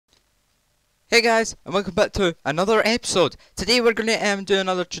Hey guys, and welcome back to another episode. Today we're going to do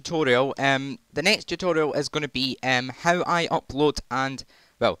another tutorial. The next tutorial is going to be how I upload and,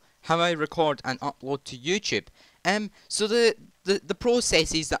 well, how I record and upload to YouTube. So the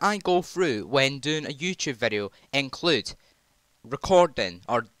processes that I go through when doing a YouTube video include recording,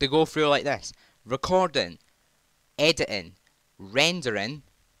 or they go through like this: recording, editing, rendering.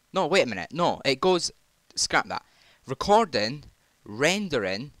 No, wait a minute. No, it goes. Scrap that. Recording,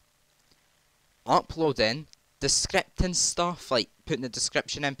 rendering, uploading, descripting stuff, like putting the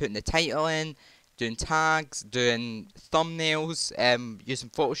description in, putting the title in, doing tags, doing thumbnails, using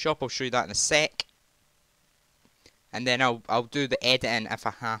Photoshop. I'll show you that in a sec. And then I'll do the editing if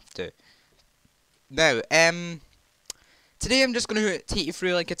I have to. Now, today I'm just going to take you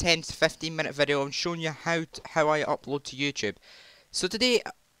through like a 10 to 15 minute video. I'm showing you how I upload to YouTube. So today,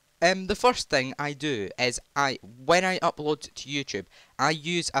 the first thing I do is when I upload to YouTube, I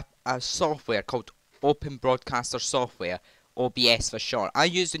use a software called Open Broadcaster Software, OBS for short. I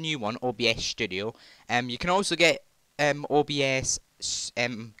use the new one, OBS Studio. You can also get OBS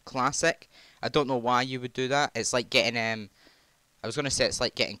Classic. I don't know why you would do that. It's like getting I was gonna say it's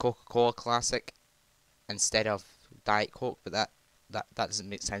like getting Coca-Cola Classic instead of Diet Coke, but that doesn't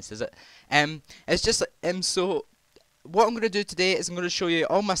make sense, does it? It's just so. What I'm going to do today is I'm going to show you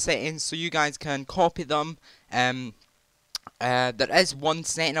all my settings so you guys can copy them. There is one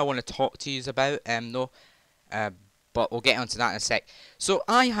setting I want to talk to you about, but we'll get onto that in a sec. So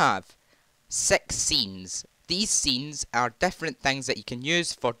I have 6 scenes. These scenes are different things that you can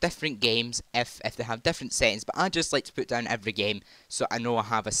use for different games if they have different settings, but I just like to put down every game so I know I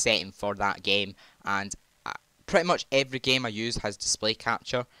have a setting for that game, and pretty much every game I use has display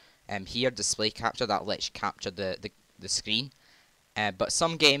capture. Here, display capture, that lets you capture the screen. But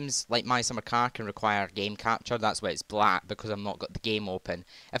some games, like My Summer Car, can require game capture. That's why it's black, because I've not got the game open.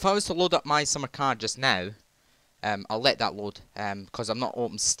 If I was to load up My Summer Car just now, I'll let that load, because I'm not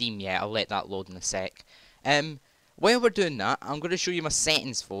open Steam yet. I'll let that load in a sec. While we're doing that, I'm going to show you my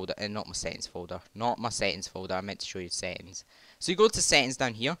settings folder, not my settings folder, I meant to show you settings. So you go to settings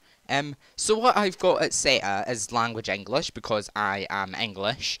down here. So what I've got it set is language English, because I am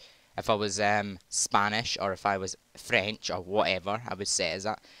English. If I was Spanish, or if I was French, or whatever, I would set as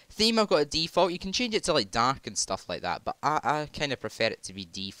that. Theme, I've got a default. You can change it to like dark and stuff like that, but I kind of prefer it to be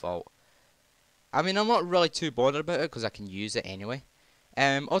default. I mean, I'm not really too bothered about it, because I can use it anyway.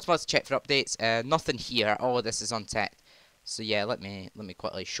 Automatic check for updates. Nothing here. All of this is unchecked. So yeah, let me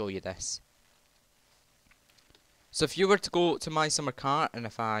quickly show you this. So if you were to go to My Summer Car, and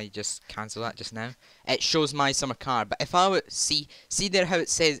if I just cancel that just now, it shows My Summer Car. But if I would see there how it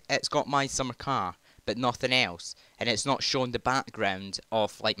says it's got My Summer Car, but nothing else, and it's not showing the background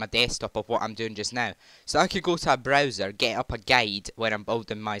of like my desktop of what I'm doing just now. So I could go to a browser, get up a guide when I'm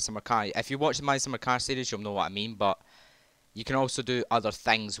building My Summer Car. If you watch the My Summer Car series, you'll know what I mean. But you can also do other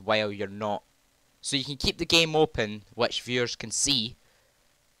things while you're not. So you can keep the game open, which viewers can see,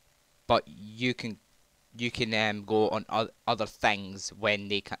 but you can go on other things when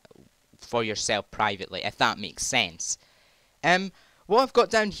they for yourself privately, if that makes sense. What I've got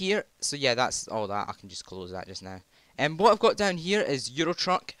down here, so yeah, that's all that. I can just close that just now. What I've got down here is Euro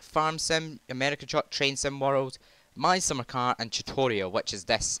Truck, Farm Sim, American Truck, Train Sim World, My Summer Car, and Tutorial, which is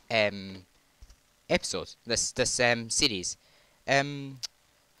this episode, this series.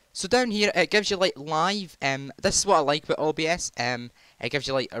 So down here it gives you like live. This is what I like with OBS. It gives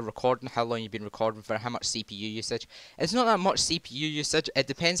you like a recording, how long you've been recording for, how much CPU usage. It's not that much CPU usage. It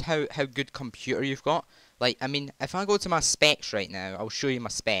depends how good computer you've got. Like, I mean, if I go to my specs right now, I'll show you my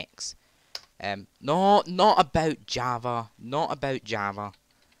specs. No, not about Java. Not about Java.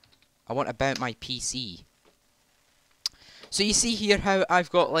 I want about my PC. So you see here how I've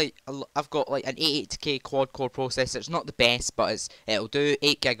got like an 88K quad core processor. It's not the best, but it'll do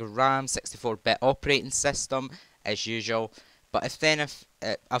 8 gig of RAM, 64-bit operating system as usual. But if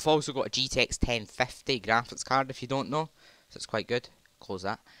I've also got a GTX 1050 graphics card, if you don't know, so it's quite good. Close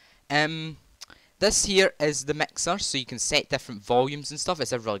that. This here is the mixer, so you can set different volumes and stuff.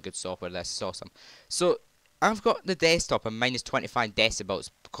 It's a really good software. This is awesome. So I've got the desktop at minus 25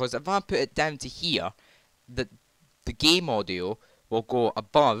 decibels, because if I put it down to here, the game audio will go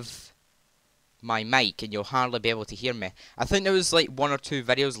above my mic, and you'll hardly be able to hear me. I think there was like 1 or 2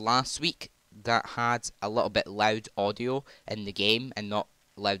 videos last week that had a little bit loud audio in the game and not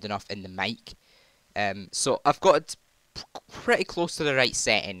loud enough in the mic. So I've got it pretty close to the right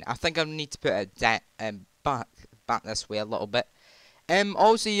setting. I think I need to put it back this way a little bit.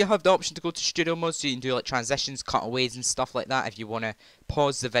 Also, you have the option to go to studio mode, so you can do like transitions, cutaways and stuff like that if you want to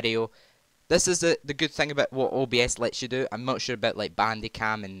pause the video, this is the good thing about what OBS lets you do. I'm not sure about like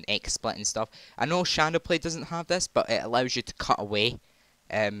Bandicam and XSplit and stuff. I know Shadowplay doesn't have this, but it allows you to cut away.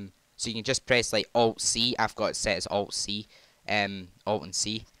 So you can just press like Alt C. I've got it set as Alt C, Alt and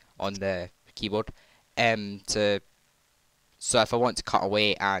C on the keyboard. So if I want to cut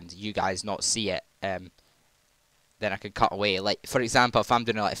away and you guys not see it, then I can cut away. Like for example, if I'm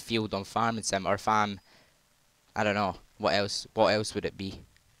doing like a field on farming sim, or if I don't know, what else would it be?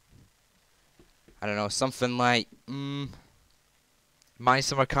 I don't know, something like my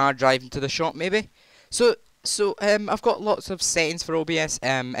summer car driving to the shop maybe. So I've got lots of settings for OBS.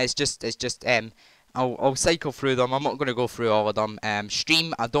 It's just I'll cycle through them. I'm not going to go through all of them.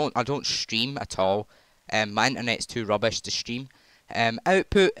 Stream, I don't stream at all. My internet's too rubbish to stream.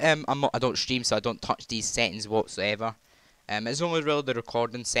 Output, I don't stream, so I don't touch these settings whatsoever. It's only really the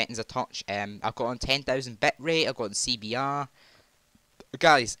recording settings I touch. I've got on 10,000 bitrate. I've got on CBR.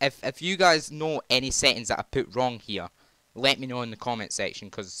 Guys, if you guys know any settings that I put wrong here, let me know in the comment section,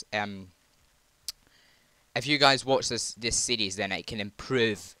 because if you guys watch this series, then it can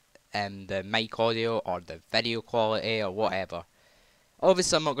improve the mic audio or the video quality or whatever.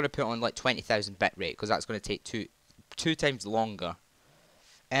 Obviously, I'm not going to put on like 20,000 bitrate, because that's going to take two times longer.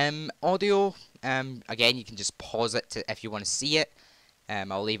 Audio, again, you can just pause it if you want to see it.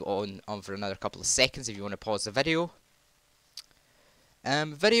 I'll leave it on for another couple of seconds if you want to pause the video.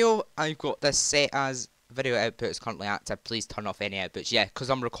 Video, I've got this set as video output is currently active. Please turn off any outputs. Yeah, because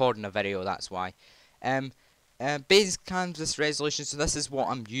I'm recording a video, that's why. Base canvas resolution, so this is what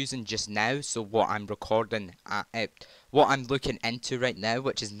I'm using just now, so what I'm recording what I'm looking into right now,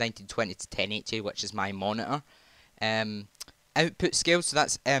 which is 1920 to 1080, which is my monitor. Output scale, so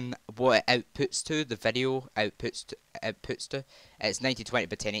that's what it outputs to, the video outputs to. It's 1920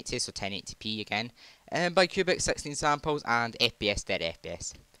 by 1080, so 1080p again. By cubic, 16 samples, and FPS, dead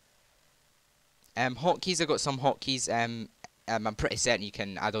FPS. Hotkeys, I've got some hotkeys. I'm pretty certain you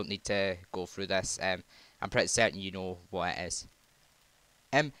can. I don't need to go through this. I'm pretty certain you know what it is.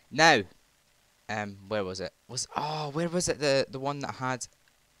 Now, where was it? Where was it? The one that had.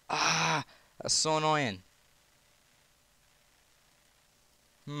 That's so annoying.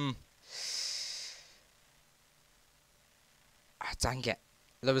 Dang it.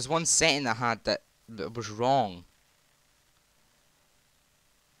 There was one setting that had that was wrong.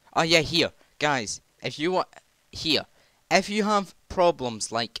 Oh yeah, here, guys. If you want here, if you have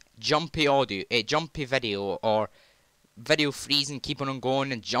problems like jumpy audio, jumpy video, or video freezing, keeping on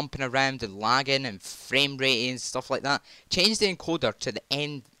going and jumping around and lagging and frame rate and stuff like that, change the encoder to the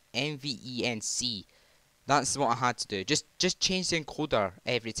NVENC. That's what I had to do. Just change the encoder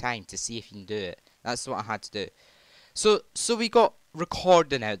every time to see if you can do it. That's what I had to do. So we got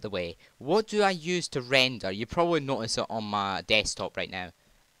recording out the way. What do I use to render? You probably notice it on my desktop right now.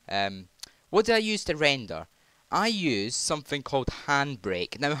 What do I use to render? I use something called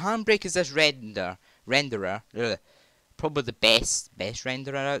Handbrake. Now Handbrake is this renderer, probably the best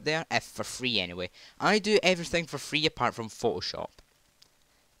renderer out there, if for free anyway. I do everything for free apart from Photoshop.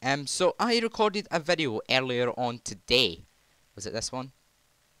 So I recorded a video earlier on today. Was it this one?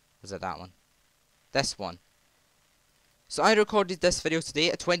 Was it that one? This one. So I recorded this video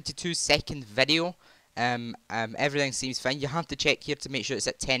today, a 22-second video. Everything seems fine. You have to check here to make sure it's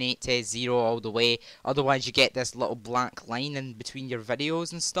at 1080, 0 all the way. Otherwise you get this little black line in between your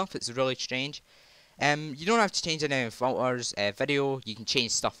videos and stuff. It's really strange. You don't have to change any filters. Video, you can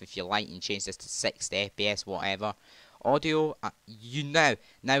change stuff if you like. You can change this to 60 FPS, whatever. Audio,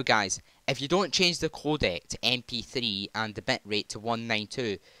 now guys, if you don't change the codec to MP3 and the bitrate to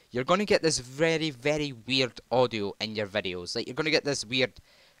 192, you're going to get this very, very weird audio in your videos. Like, you're going to get this weird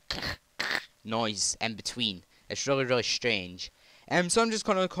noise in between. It's really, really strange. So I'm just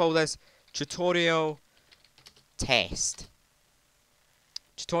going to call this tutorial test.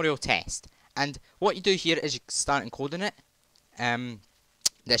 Tutorial test. And what you do here is you start encoding it.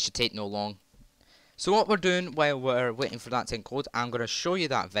 This should take no long. So what we're doing while we're waiting for that to encode, I'm going to show you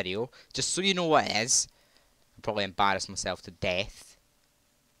that video, just so you know what it is. I'll probably embarrass myself to death.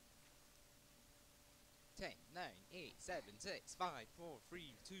 10, 9, 8, 7, 6, 5, 4,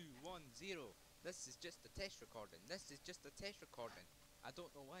 3, 2, 1, 0. This is just a test recording. This is just a test recording. I don't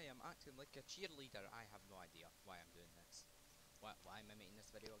know why I'm acting like a cheerleader. I have no idea why I'm doing this. Why am I making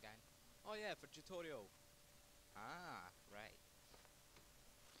this video again? Oh yeah, for tutorial. Ah, right.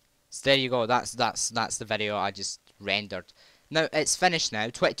 So there you go, that's the video I just rendered. Now, it's finished now,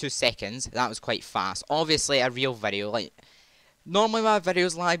 22 seconds, that was quite fast. Obviously, a real video, like, normally my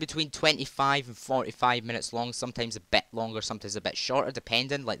videos lie between 25 and 45 minutes long, sometimes a bit longer, sometimes a bit shorter,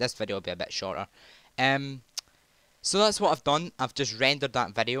 depending. Like, this video will be a bit shorter. So that's what I've done. I've just rendered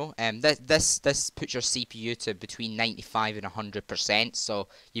that video. This puts your CPU to between 95 and 100%, so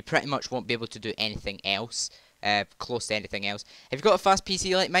you pretty much won't be able to do anything else, close to anything else. If you've got a fast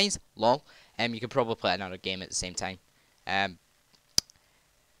PC like mine, lol, you can probably play another game at the same time.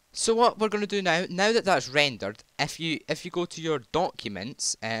 So what we're going to do now that that's rendered, if you go to your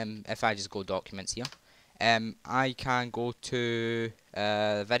documents, if I just go documents here, I can go to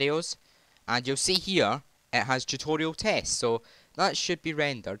videos, and you'll see here it has tutorial test, so that should be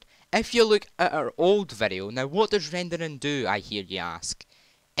rendered. If you look at our old video, now what does rendering do, I hear you ask?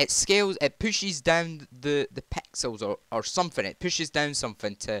 It scales, it pushes down the pixels or something, it pushes down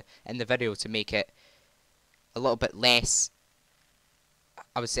something in the video to make it a little bit less,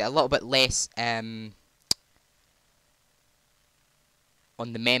 I would say a little bit less on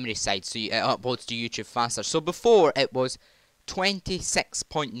the memory side, so it uploads to YouTube faster. So before it was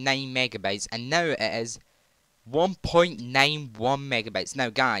 26.9 megabytes, and now it is 1.91 megabytes. Now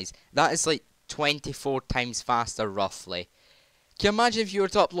guys, that is like 24 times faster roughly. Can you imagine if you were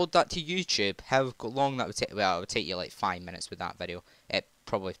to upload that to YouTube, how long that would take? Well, it would take you like 5 minutes with that video.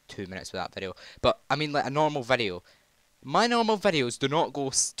 Probably 2 minutes with that video. But I mean, like a normal video. My normal videos do not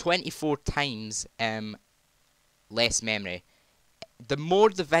go 24 times less memory. The more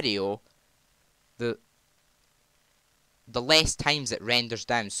the video, the less times it renders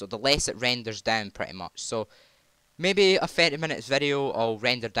down. So the less it renders down pretty much. So maybe a 30 minutes video I'll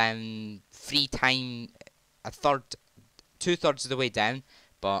render down 2/3 of the way down.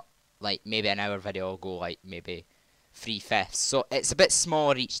 But like maybe an hour video I'll go like maybe 3/5. So it's a bit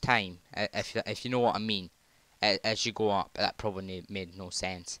smaller each time, if you know what I mean. As you go up, that probably made no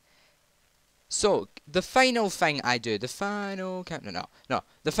sense. So the final thing I do, the final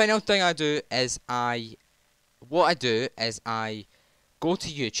thing I do is I go to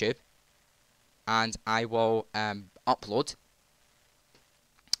YouTube and I will upload.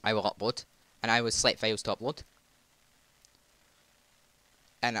 And I will select files to upload.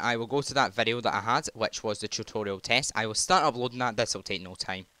 And I will go to that video that I had, which was the tutorial test. I will start uploading that. This will take no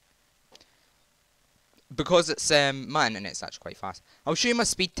time, because it's my internet's actually quite fast. I'll show you my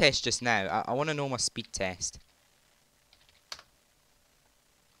speed test just now. I want to know my speed test.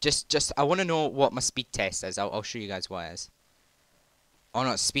 I want to know what my speed test is. I'll show you guys what it is. Oh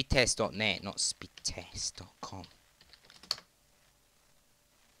no, it's speedtest.net, not speedtest.com.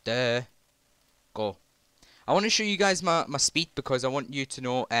 Duh. Go. I want to show you guys my speed, because I want you to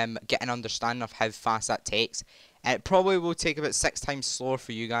know, get an understanding of how fast that takes. It probably will take about 6 times slower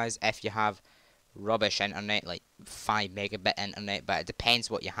for you guys if you have rubbish internet, like 5 megabit internet, but it depends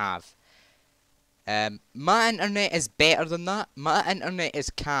what you have. My internet is better than that. My internet is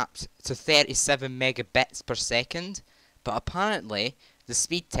capped to 37 megabits per second, but apparently the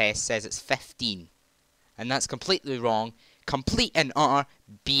speed test says it's 15, and that's completely wrong. Complete and utter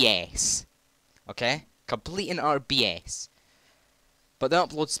BS. Okay? Complete and utter BS. But the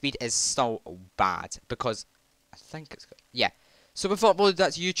upload speed is still bad, because I think it's, yeah. So we've uploaded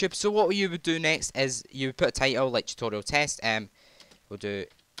that to YouTube. So what you would do next is you would put a title like tutorial test. We'll do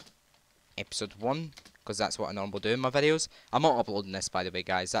episode 1, because that's what I normally do in my videos. I'm not uploading this, by the way,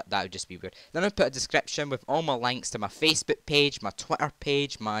 guys. That would just be weird. Then I'll put a description with all my links to my Facebook page, my Twitter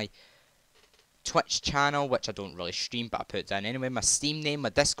page, my Twitch channel, which I don't really stream, but I put it down anyway. My Steam name, my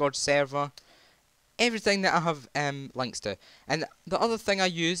Discord server, everything that I have links to. And the other thing I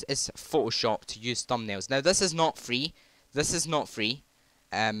use is Photoshop to use thumbnails. Now this is not free. This is not free.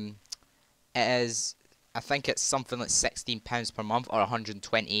 It is, I think it's something like £16 per month, or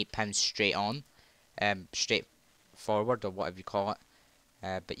 £128 straight on, straight forward, or whatever you call it.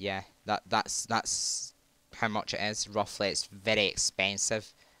 But yeah, that's how much it is roughly. It's very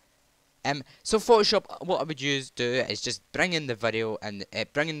expensive. So Photoshop, what I would do is just bring in the video and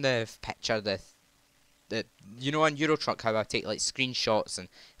bring in the picture, you know, on Eurotruck how I take like screenshots, and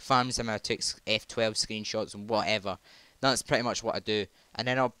Farms how I take F12 screenshots and whatever. That's pretty much what I do. And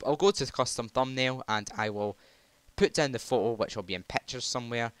then I'll go to the custom thumbnail, and I will put down the photo, which will be in pictures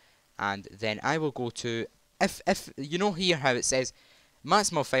somewhere. And then I will go to, if you know here how it says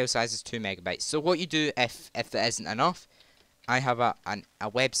maximum file size is 2 megabytes. So what you do if that isn't enough, I have a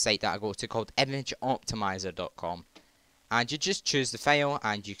website that I go to called imageoptimizer.com. And you just choose the file,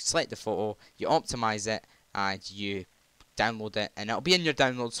 and you select the photo, you optimize it, and you download it, and it'll be in your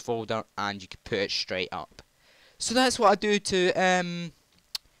downloads folder, and you can put it straight up. So that's what I do to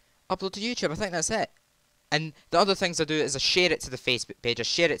upload to YouTube. I think that's it. And the other things I do is I share it to the Facebook page, I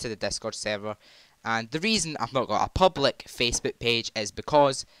share it to the Discord server. And the reason I've not got a public Facebook page is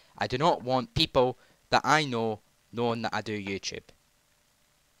because I do not want people that I know knowing that I do YouTube.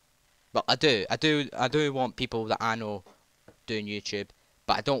 Well, I do want people that I know doing YouTube,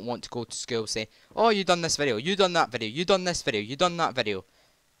 but I don't want to go to school saying, "Oh, you done this video, you done that video, you done this video, you done that video."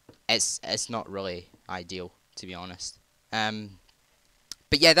 It's not really ideal, to be honest.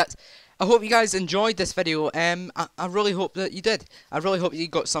 But yeah, that's. I hope you guys enjoyed this video. I really hope that you did. I really hope you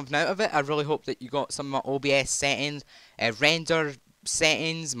got something out of it. I really hope that you got some of my OBS settings, render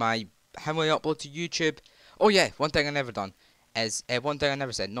settings, my how I upload to YouTube. Oh yeah, one thing I never done is one thing I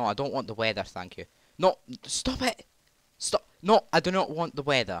never said. No, I don't want the weather. Thank you. No, stop it. Stop. No, I do not want the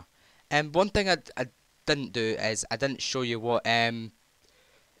weather. One thing I didn't do is I didn't show you what's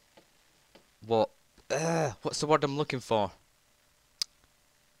the word I'm looking for?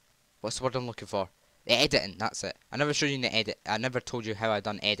 What's the word I'm looking for? The editing, that's it. I never showed you the edit. I never told you how I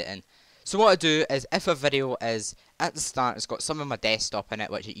done editing. So what I do is, if a video is at the start, it's got some of my desktop in it,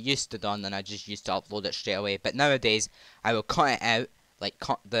 which it used to done, and I just used to upload it straight away. But nowadays, I will cut it out, like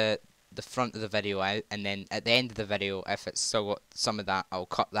cut the front of the video out, and then at the end of the video, if it's still got some of that, I'll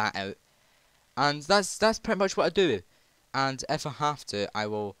cut that out. And that's pretty much what I do. And if I have to, I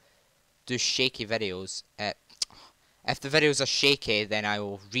will do shaky videos. If the videos are shaky, then I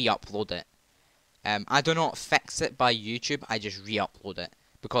will re-upload it. I do not fix it by YouTube, I just re-upload it.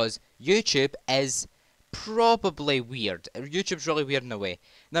 Because YouTube is probably weird. YouTube's really weird in a way.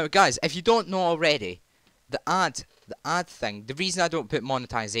 Now guys, if you don't know already, the ad thing, the reason I don't put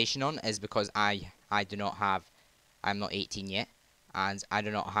monetization on is because I do not have, I'm not 18 yet, and I do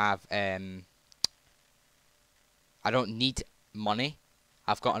not have, I don't need money.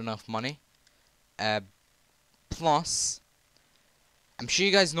 I've got enough money. Plus, I'm sure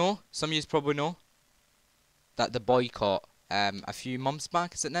you guys know, some of you probably know, that the boycott, a few months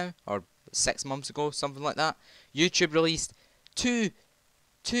back, is it now? Or 6 months ago, something like that. YouTube released two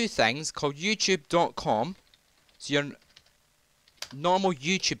things called YouTube.com. So your normal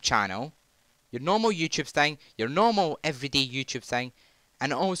YouTube channel, your normal YouTube thing, your normal everyday YouTube thing,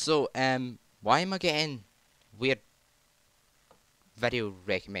 and also, why am I getting weird video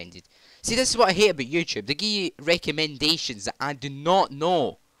recommended? See, this is what I hate about YouTube. They give you recommendations that I do not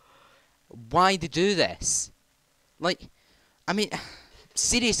know why they do this. Like, I mean,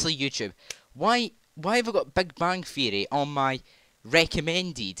 seriously, YouTube, why have I got Big Bang Theory on my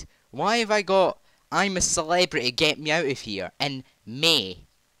recommended? Why have I got I'm a Celebrity, Get Me Out of Here in May?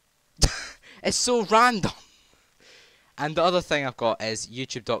 It's so random. And the other thing I've got is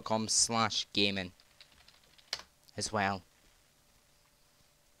youtube.com/gaming as well.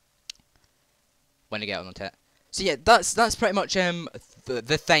 When I get onto it. So yeah, that's pretty much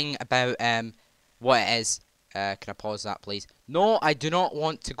the thing about what it is. Can I pause that, please? No, I do not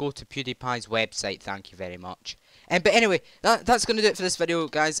want to go to PewDiePie's website. Thank you very much. But anyway, that's gonna do it for this video,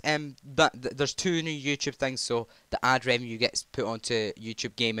 guys. There's 2 new YouTube things, so the ad revenue gets put onto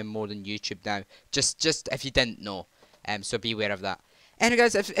YouTube Gaming more than YouTube now. Just if you didn't know. So be aware of that. Anyway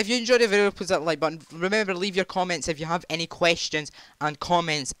guys, if you enjoyed the video, please hit that like button. Remember, leave your comments if you have any questions, and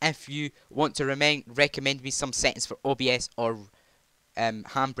comments if you want to recommend me some settings for OBS or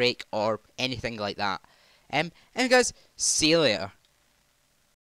Handbrake or anything like that. Anyway guys, see you later.